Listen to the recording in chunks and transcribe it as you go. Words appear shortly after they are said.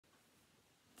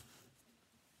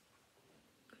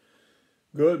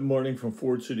Good morning from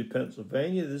Ford City,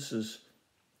 Pennsylvania. This is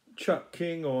Chuck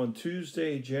King on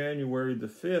Tuesday, January the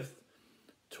 5th,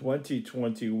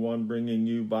 2021, bringing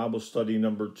you Bible study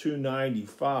number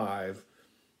 295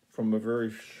 from a very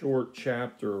short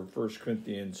chapter of 1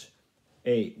 Corinthians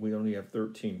 8. We only have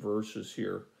 13 verses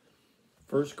here.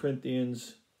 1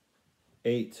 Corinthians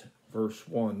 8, verse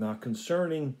 1. Now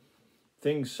concerning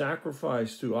things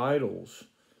sacrificed to idols,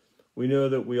 we know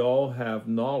that we all have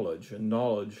knowledge, and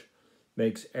knowledge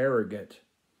makes arrogant,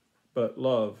 but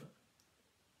love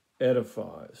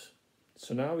edifies.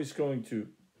 So now he's going to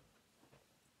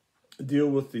deal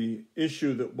with the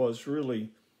issue that was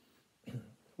really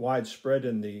widespread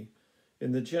in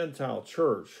the Gentile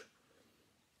church,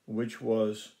 which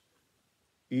was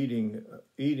eating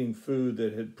food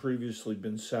that had previously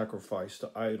been sacrificed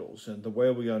to idols. And the way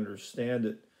we understand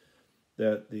it,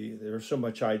 that there's so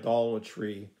much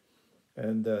idolatry,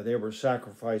 and they were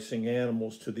sacrificing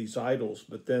animals to these idols,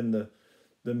 but then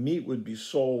the meat would be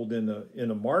sold in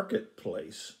a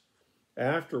marketplace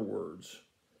afterwards.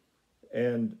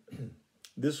 And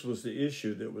this was the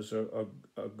issue. There was a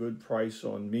good price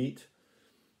on meat,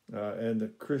 and the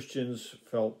Christians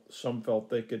some felt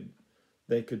they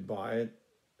could buy it,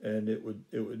 and it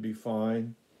would be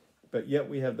fine. But yet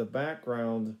we have the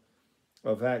background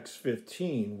of Acts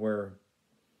 15, where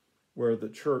the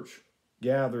church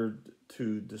gathered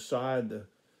to decide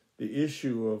the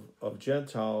issue of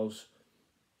Gentiles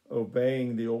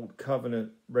obeying the old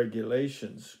covenant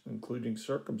regulations, including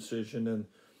circumcision.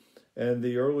 And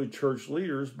the early church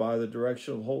leaders, by the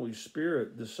direction of the Holy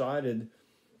Spirit, decided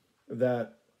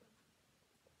that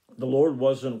the Lord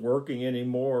wasn't working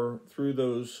anymore through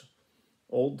those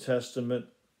Old Testament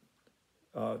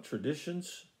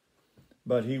traditions,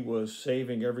 but he was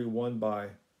saving everyone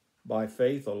by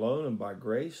faith alone and by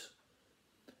grace.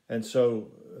 And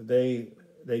so they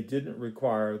didn't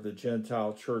require the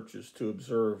Gentile churches to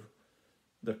observe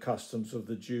the customs of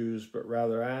the Jews, but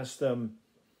rather asked them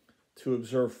to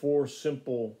observe 4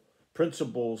 simple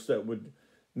principles that would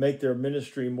make their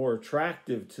ministry more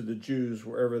attractive to the Jews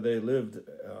wherever they lived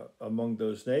among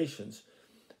those nations.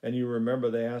 And you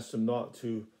remember they asked them not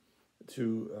to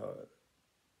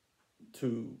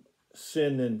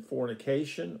sin in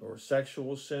fornication or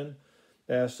sexual sin.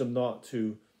 They asked them not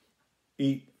to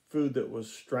eat food that was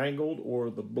strangled, or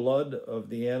the blood of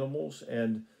the animals,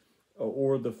 and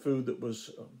or the food that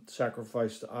was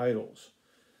sacrificed to idols.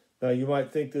 Now you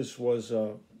might think this was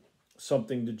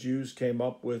something the Jews came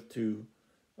up with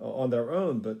on their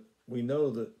own, but we know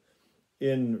that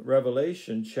in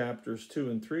Revelation chapters 2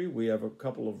 and 3, we have a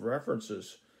couple of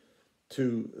references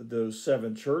to those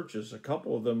 7 churches. A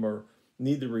couple of them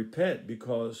need to repent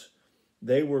because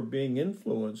they were being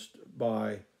influenced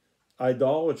by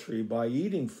idolatry, by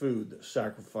eating food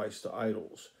sacrificed to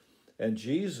idols. And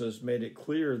Jesus made it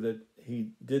clear that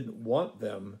he didn't want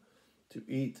them to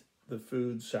eat the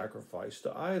food sacrificed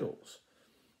to idols.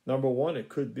 Number one, it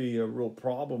could be a real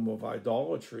problem of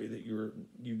idolatry that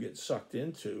you get sucked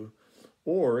into,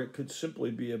 or it could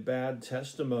simply be a bad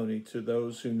testimony to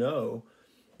those who know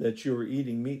that you're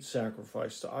eating meat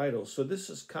sacrificed to idols. So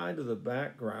this is kind of the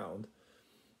background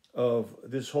of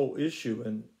this whole issue,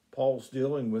 and Paul's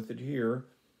dealing with it here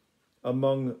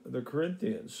among the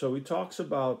Corinthians. So he talks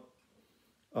about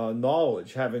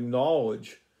knowledge. Having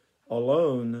knowledge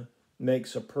alone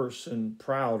makes a person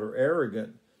proud or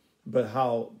arrogant, but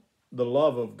how the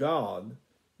love of God,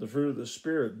 the fruit of the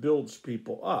Spirit, builds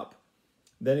people up.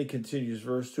 Then he continues,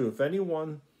 verse 2, if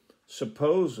anyone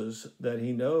supposes that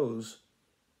he knows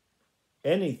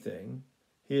anything,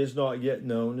 he is not yet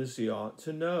known as he ought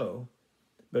to know.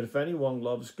 But if anyone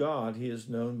loves God, he is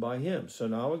known by him. So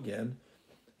now again,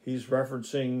 he's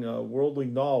referencing worldly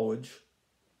knowledge,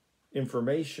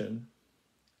 information,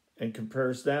 and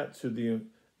compares that to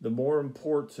the more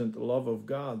important love of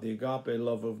God, the agape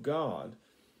love of God.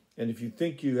 And if you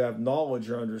think you have knowledge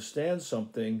or understand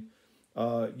something,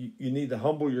 you need to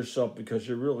humble yourself, because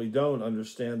you really don't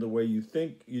understand the way you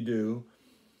think you do.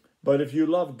 But if you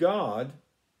love God,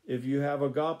 if you have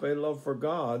agape love for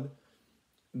God,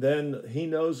 then he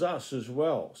knows us as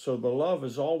well. So the love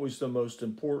is always the most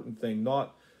important thing,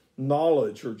 not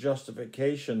knowledge or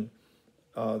justification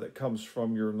that comes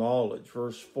from your knowledge.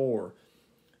 Verse 4,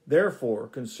 therefore,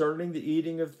 concerning the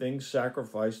eating of things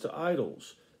sacrificed to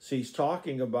idols. See, he's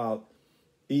talking about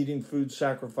eating food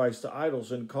sacrificed to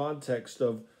idols in context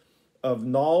of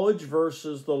knowledge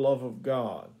versus the love of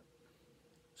God.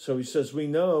 So he says, we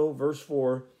know, verse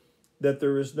 4, that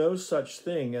there is no such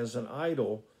thing as an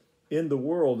idol in the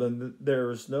world, and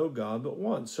there is no God but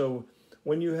one. So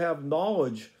when you have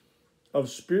knowledge of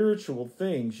spiritual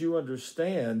things, you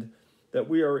understand that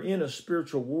we are in a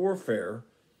spiritual warfare.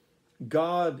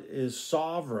 God is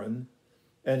sovereign,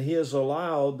 and he has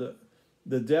allowed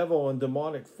the devil and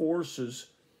demonic forces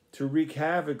to wreak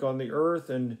havoc on the earth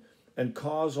and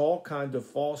cause all kinds of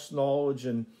false knowledge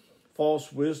and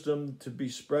false wisdom to be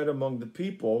spread among the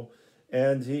people.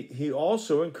 And he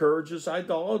also encourages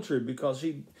idolatry because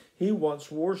he wants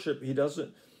worship. He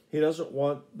doesn't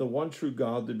want the one true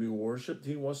God to be worshiped.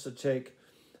 He wants to take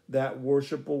that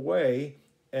worship away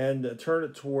and turn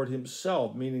it toward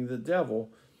himself, meaning the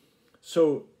devil.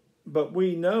 So, but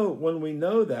we know, when we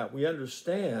know that, we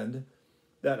understand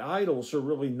that idols are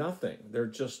really nothing. They're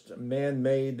just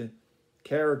man-made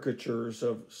caricatures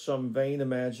of some vain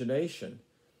imagination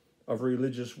of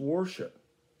religious worship.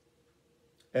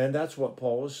 And that's what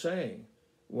Paul is saying.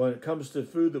 When it comes to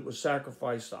food that was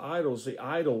sacrificed to idols, the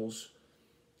idols,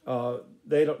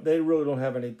 they really don't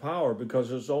have any power, because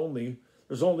there's only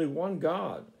one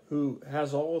God who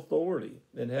has all authority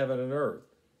in heaven and earth,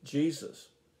 Jesus.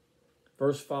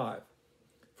 Verse 5,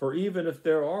 for even if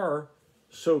there are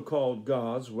so-called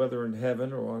gods, whether in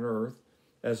heaven or on earth,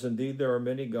 as indeed there are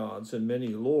many gods and many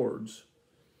lords,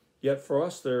 yet for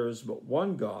us there is but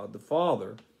one God, the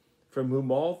Father, from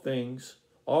whom all things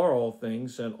are all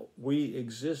things, and we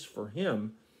exist for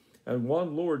him, and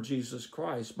one Lord Jesus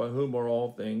Christ, by whom are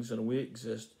all things, and we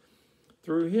exist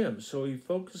through him. So he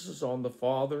focuses on the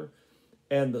Father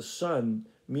and the Son,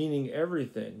 meaning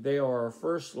everything. They are our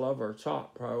first love, our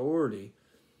top priority.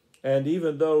 And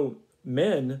even though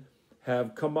men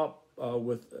have come up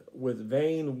with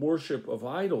vain worship of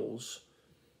idols,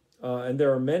 and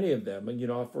there are many of them. And,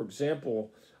 for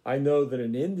example, I know that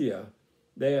in India,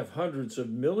 they have hundreds of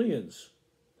millions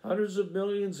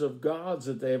of gods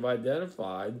that they have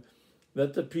identified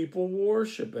that the people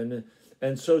worship.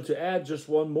 And so to add just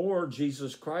one more,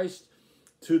 Jesus Christ,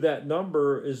 to that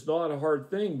number is not a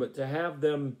hard thing, but to have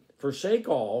them forsake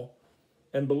all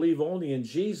and believe only in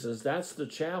Jesus, that's the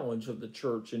challenge of the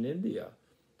church in India,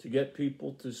 to get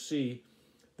people to see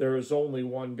there is only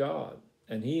one God,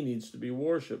 and he needs to be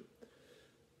worshiped.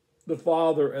 The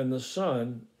Father and the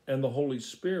Son and the Holy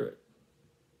Spirit.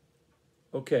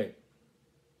 Okay.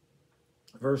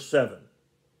 Verse 7.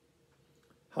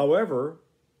 However,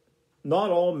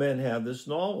 not all men have this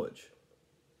knowledge.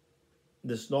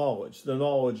 The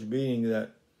knowledge being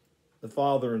that the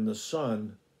Father and the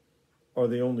Son are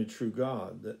the only true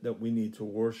God that we need to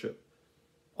worship.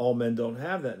 All men don't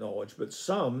have that knowledge, but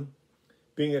some,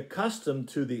 being accustomed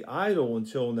to the idol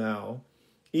until now,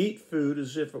 eat food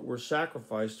as if it were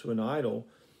sacrificed to an idol,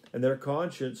 and their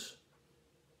conscience,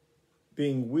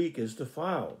 being weak, is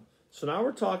defiled. So now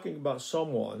we're talking about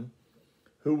someone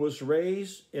who was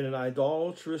raised in an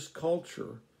idolatrous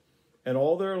culture, and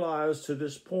all their lives to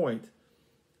this point,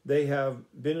 they have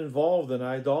been involved in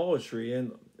idolatry,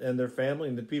 and their family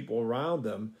and the people around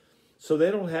them. So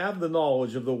they don't have the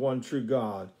knowledge of the one true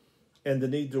God and the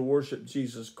need to worship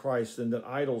Jesus Christ, and that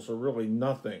idols are really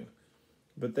nothing,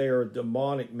 but they are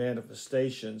demonic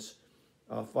manifestations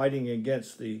fighting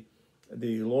against the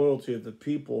loyalty of the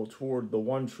people toward the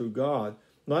one true God.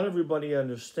 Not everybody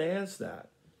understands that,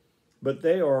 but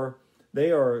they are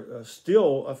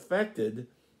still affected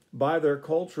by their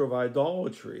culture of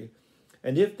idolatry.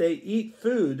 And if they eat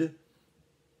food,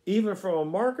 even from a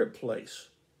marketplace,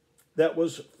 that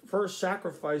was first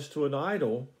sacrificed to an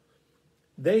idol,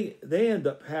 they end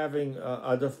up having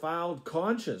a defiled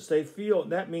conscience.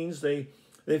 That means they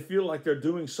feel like they're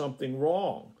doing something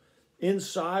wrong.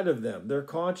 Inside of them, their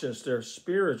conscience, their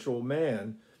spiritual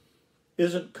man,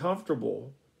 isn't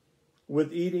comfortable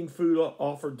with eating food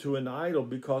offered to an idol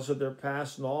because of their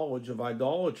past knowledge of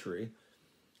idolatry,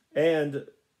 and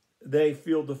they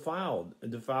feel defiled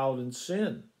in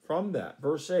sin from that.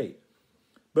 Verse 8,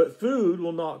 but food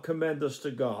will not commend us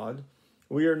to God.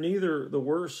 We are neither the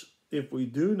worse if we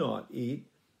do not eat,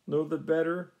 nor the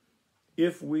better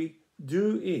if we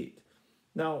do eat.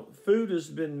 Now, food has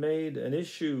been made an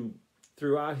issue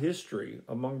throughout history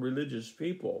among religious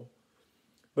people,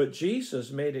 but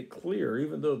Jesus made it clear,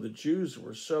 even though the Jews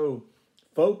were so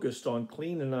focused on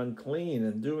clean and unclean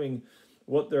and doing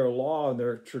what their law and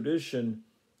their tradition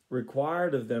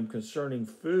required of them concerning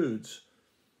foods,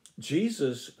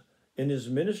 Jesus, in his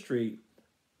ministry,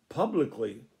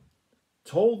 publicly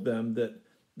told them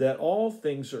that all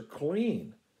things are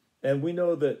clean. And we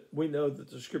know that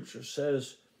the scripture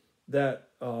says that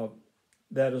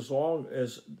as long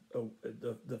as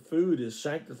the food is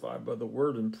sanctified by the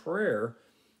word and prayer,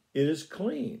 it is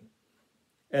clean.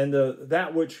 And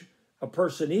that which a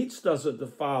person eats doesn't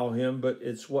defile him, but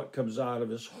it's what comes out of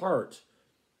his heart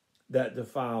that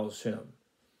defiles him.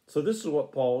 So this is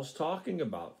what Paul is talking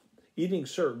about. Eating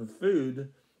certain food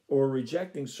or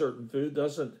rejecting certain food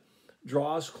doesn't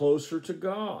draw us closer to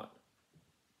God.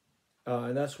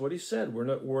 And that's what he said.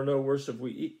 We're no worse if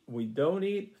we don't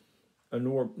eat,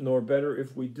 nor better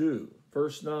if we do.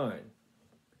 Verse 9.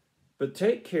 But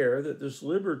take care that this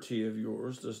liberty of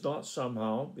yours does not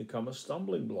somehow become a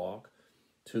stumbling block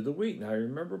to the weak. Now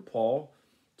remember, Paul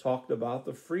talked about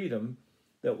the freedom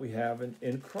that we have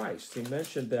in Christ. He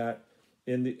mentioned that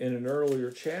in an earlier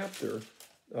chapter.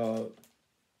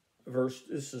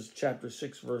 This is chapter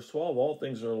 6, verse 12. All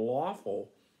things are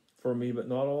lawful for me, but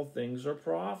not all things are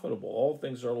profitable. All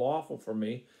things are lawful for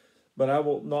me, but I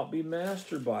will not be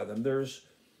mastered by them. There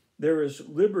is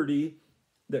liberty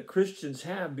that Christians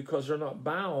have because they're not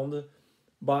bound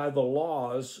by the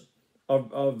laws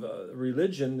of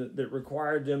religion that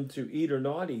required them to eat or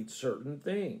not eat certain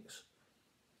things.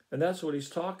 And that's what he's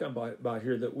talking about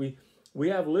here, that we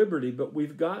have liberty, but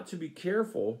we've got to be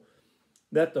careful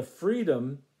that the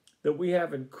freedom that we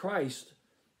have in Christ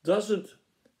doesn't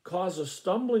cause a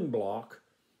stumbling block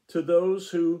to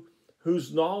those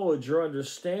whose knowledge or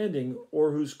understanding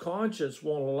or whose conscience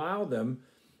won't allow them,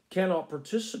 cannot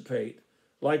participate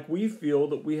like we feel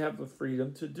that we have the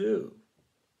freedom to do.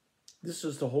 This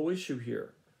is the whole issue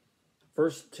here.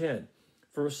 Verse 10,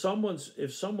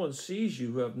 if someone sees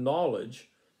you who have knowledge,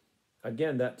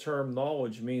 again, that term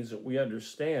knowledge means that we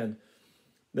understand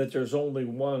that there's only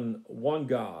one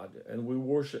God, and we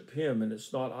worship him, and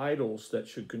it's not idols that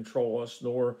should control us,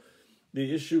 nor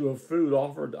the issue of food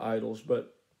offered to idols,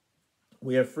 but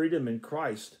we have freedom in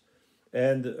Christ,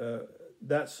 and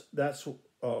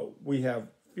we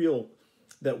feel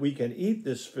that we can eat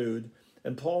this food.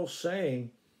 And Paul's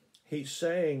saying, he's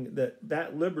saying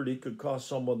that liberty could cause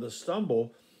someone to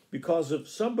stumble, because if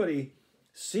somebody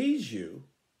sees you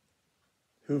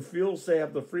who feels they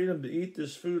have the freedom to eat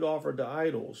this food offered to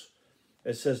idols,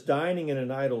 it says dining in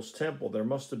an idol's temple, there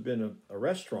must have been a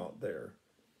restaurant there,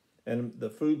 and the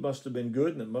food must have been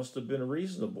good, and it must have been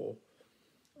reasonable,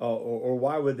 or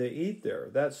why would they eat there?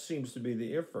 That seems to be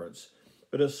the inference.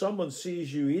 But if someone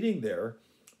sees you eating there,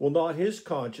 will not his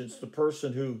conscience, the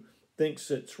person who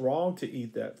thinks it's wrong to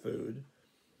eat that food,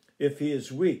 if he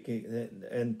is weak,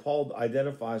 and Paul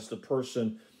identifies the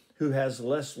person who has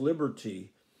less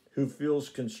liberty, who feels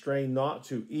constrained not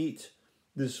to eat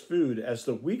this food, as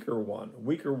the weaker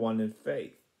one in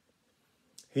faith.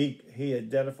 He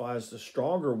identifies the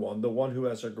stronger one, the one who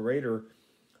has a greater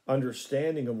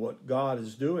understanding of what God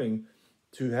is doing,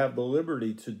 to have the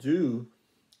liberty to do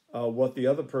what the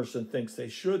other person thinks they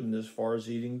shouldn't as far as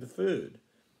eating the food.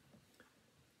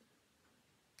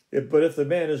 But if the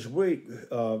man is weak,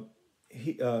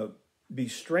 he be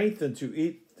strengthened to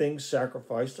eat things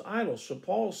sacrificed to idols. So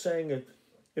Paul's saying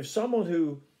if someone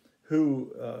who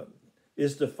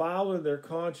is defiled in their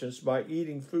conscience by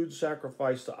eating food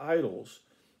sacrificed to idols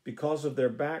because of their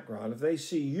background, if they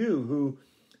see you who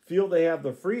feel they have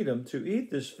the freedom to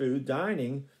eat this food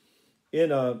dining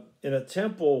in a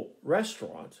temple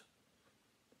restaurant,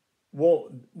 well,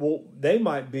 they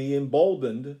might be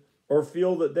emboldened or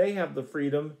feel that they have the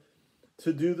freedom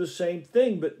to do the same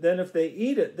thing. But then if they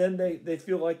eat it, then they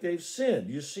feel like they've sinned.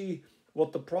 You see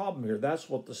what the problem here, that's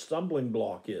what the stumbling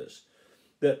block is.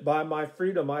 That by my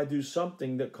freedom, I do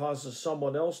something that causes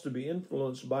someone else to be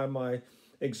influenced by my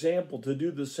example to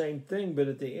do the same thing. But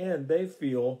at the end, they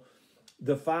feel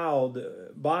defiled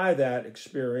by that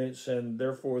experience, and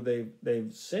therefore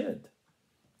they've sinned.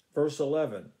 Verse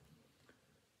 11,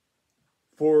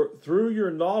 for through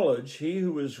your knowledge, he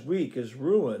who is weak is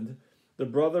ruined, the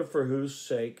brother for whose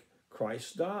sake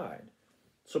Christ died.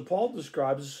 So Paul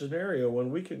describes a scenario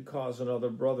when we can cause another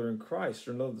brother in Christ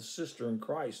or another sister in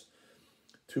Christ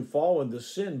to fall into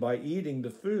sin by eating the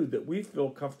food that we feel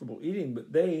comfortable eating,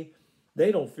 but they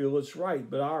don't feel it's right.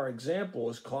 But our example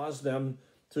has caused them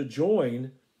to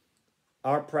join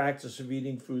our practice of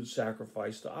eating food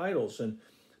sacrificed to idols. And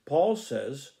Paul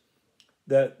says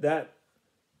that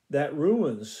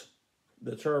ruins,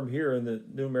 the term here in the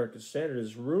New American Standard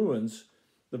is ruins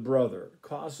the brother,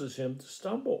 causes him to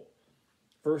stumble.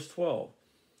 Verse 12,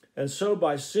 and so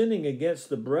by sinning against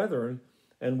the brethren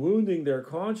and wounding their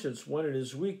conscience when it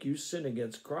is weak, you sin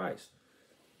against Christ.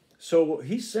 So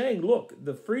he's saying, look,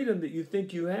 the freedom that you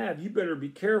think you have, you better be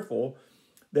careful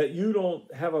that you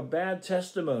don't have a bad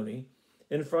testimony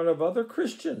in front of other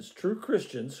Christians, true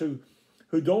Christians,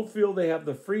 who don't feel they have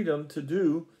the freedom to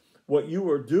do what you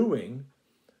are doing,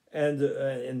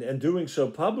 and doing so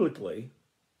publicly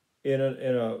in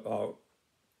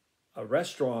a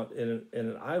restaurant, in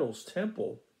an idol's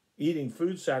temple, eating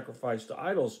food sacrificed to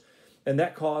idols, and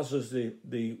that causes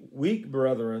the weak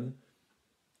brethren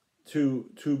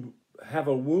to have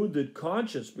a wounded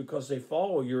conscience because they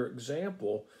follow your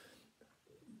example.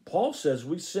 Paul says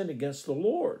we sin against the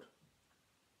Lord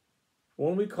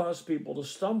when we cause people to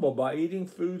stumble by eating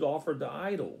food offered to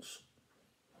idols.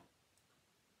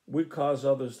 We cause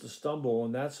others to stumble,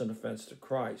 and that's an offense to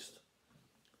Christ.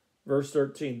 Verse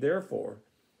 13, therefore,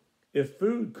 if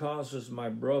food causes my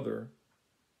brother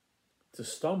to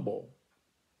stumble,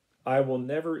 I will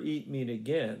never eat meat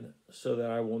again, so that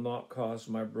I will not cause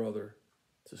my brother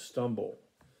to stumble.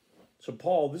 So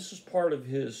Paul, this is part of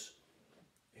his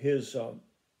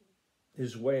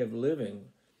way of living.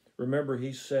 Remember,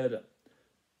 he said,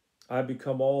 I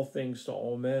become all things to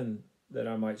all men, that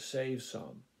I might save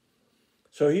some.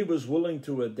 So he was willing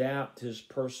to adapt his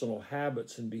personal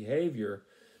habits and behavior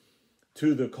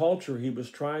to the culture he was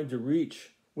trying to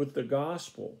reach with the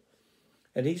gospel.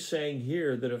 And he's saying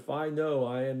here that if I know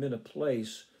I am in a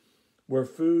place where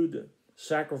food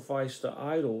sacrificed to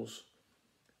idols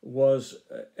was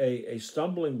a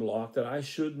stumbling block, that I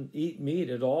shouldn't eat meat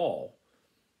at all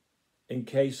in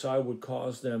case I would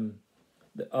cause them,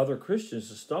 the other Christians,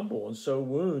 to stumble and so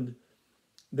wound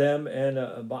them,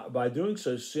 and by doing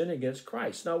so sin against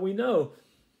Christ. Now we know,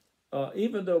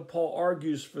 even though Paul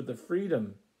argues for the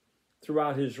freedom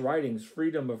throughout his writings,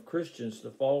 freedom of Christians to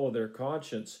follow their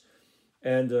conscience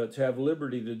and to have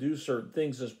liberty to do certain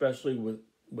things, especially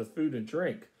with food and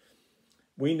drink,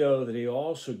 we know that he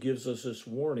also gives us this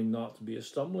warning not to be a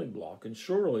stumbling block. And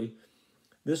surely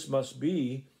this must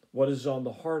be what is on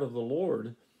the heart of the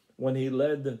Lord when he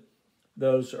led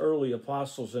those early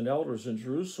apostles and elders in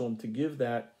Jerusalem to give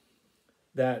that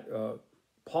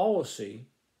policy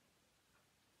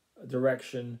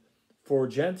direction for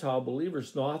Gentile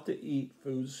believers not to eat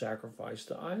food sacrificed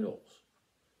to idols.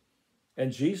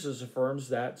 And Jesus affirms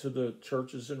that to the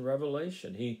churches in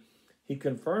Revelation. He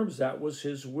confirms that was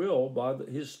his will by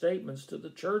his statements to the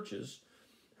churches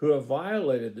who have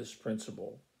violated this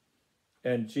principle.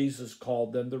 And Jesus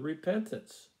called them to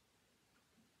repentance.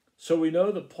 So we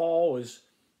know that Paul is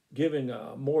giving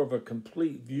more of a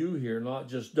complete view here, not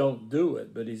just don't do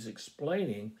it, but he's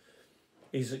explaining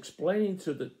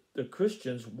to the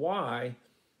Christians why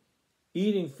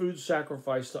eating food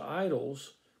sacrificed to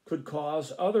idols could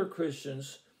cause other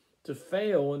Christians to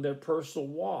fail in their personal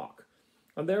walk.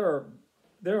 And there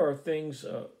are things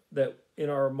that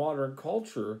in our modern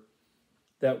culture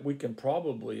that we can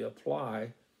probably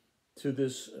apply to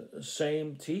this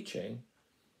same teaching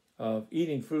of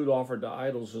eating food offered to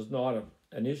idols is not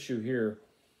an issue here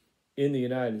in the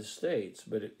United States,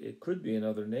 but it could be in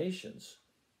other nations,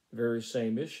 very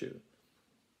same issue.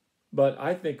 But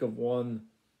I think of one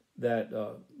that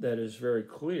is very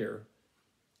clear,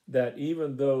 that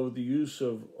even though the use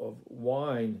of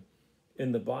wine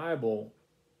in the Bible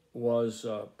was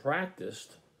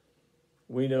practiced,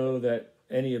 we know that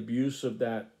any abuse of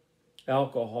that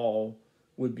alcohol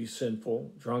would be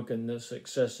sinful. Drunkenness,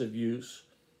 excessive use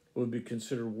would be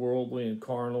considered worldly and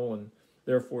carnal and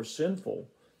therefore sinful.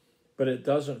 But it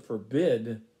doesn't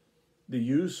forbid the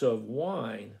use of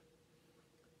wine.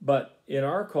 But in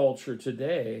our culture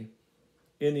today,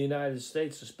 in the United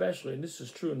States especially, and this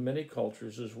is true in many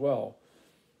cultures as well,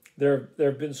 there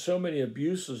have been so many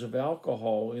abuses of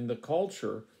alcohol in the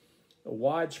culture,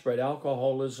 widespread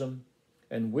alcoholism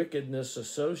and wickedness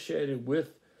associated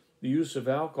with the use of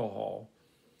alcohol,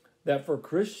 that for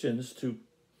Christians to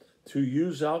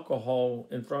use alcohol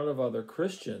in front of other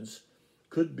Christians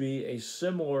could be a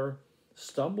similar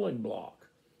stumbling block,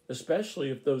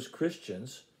 especially if those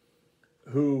Christians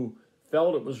who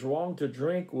felt it was wrong to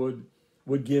drink would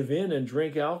give in and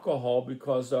drink alcohol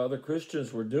because the other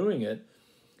Christians were doing it,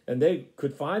 and they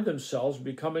could find themselves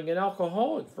becoming an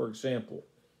alcoholic, for example.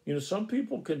 You know, some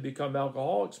people can become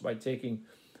alcoholics by taking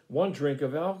one drink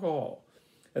of alcohol.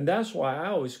 And that's why I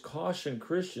always caution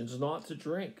Christians not to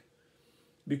drink,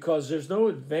 because there's no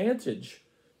advantage,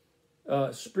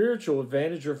 spiritual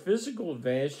advantage or physical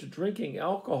advantage to drinking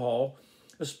alcohol,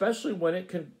 especially when it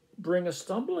can bring a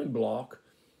stumbling block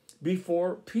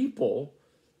before people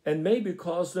and maybe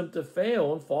cause them to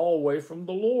fail and fall away from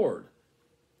the Lord.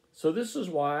 So this is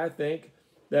why I think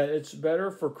that it's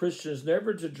better for Christians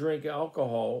never to drink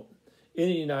alcohol in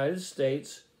the United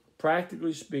States.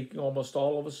 Practically speaking, almost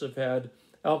all of us have had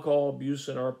alcohol abuse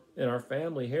in our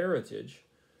family heritage,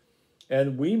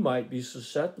 and we might be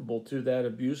susceptible to that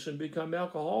abuse and become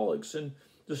alcoholics and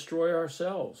destroy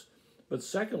ourselves. But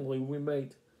secondly, we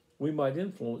might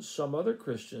influence some other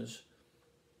Christians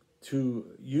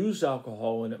to use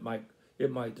alcohol, and it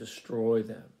might destroy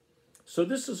them. So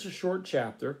this is a short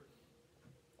chapter,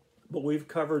 but we've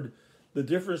covered the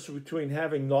difference between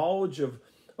having knowledge of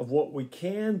what we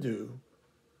can do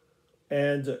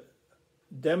and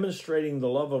demonstrating the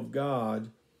love of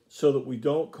God so that we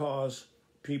don't cause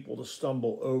people to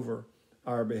stumble over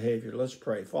our behavior. Let's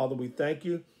pray. Father, we thank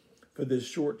you for this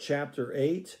short chapter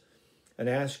 8 and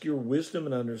ask your wisdom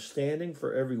and understanding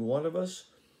for every one of us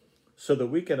so that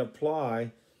we can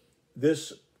apply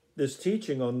this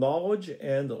teaching on knowledge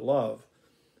and love,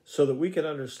 so that we can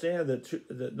understand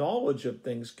that knowledge of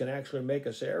things can actually make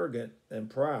us arrogant and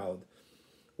proud,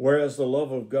 whereas the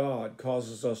love of God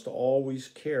causes us to always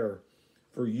care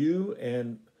for you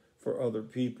and for other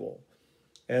people,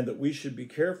 and that we should be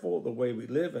careful of the way we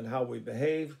live and how we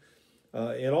behave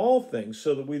in all things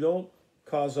so that we don't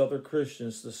cause other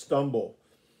Christians to stumble.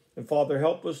 And Father,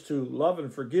 help us to love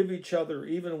and forgive each other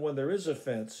even when there is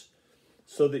offense,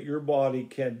 so that your body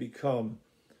can become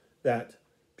that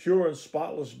pure and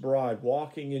spotless bride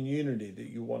walking in unity that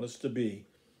you want us to be.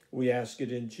 We ask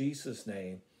it in Jesus'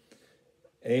 name.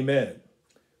 Amen.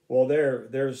 Well,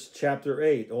 there's chapter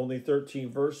 8, only 13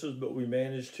 verses, but we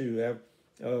managed to have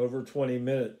over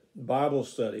 20-minute Bible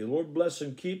study. Lord bless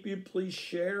and keep you. Please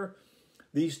share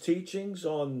these teachings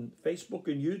on Facebook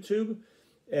and YouTube.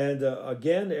 And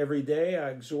again, every day I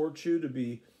exhort you to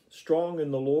be strong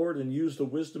in the Lord and use the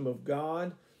wisdom of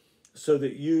God so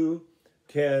that you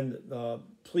can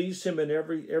please him in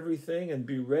everything and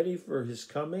be ready for his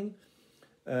coming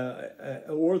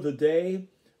or the day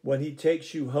when he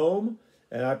takes you home.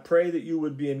 And I pray that you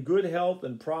would be in good health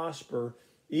and prosper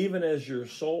even as your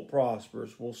soul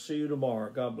prospers. We'll see you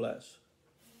tomorrow. God bless.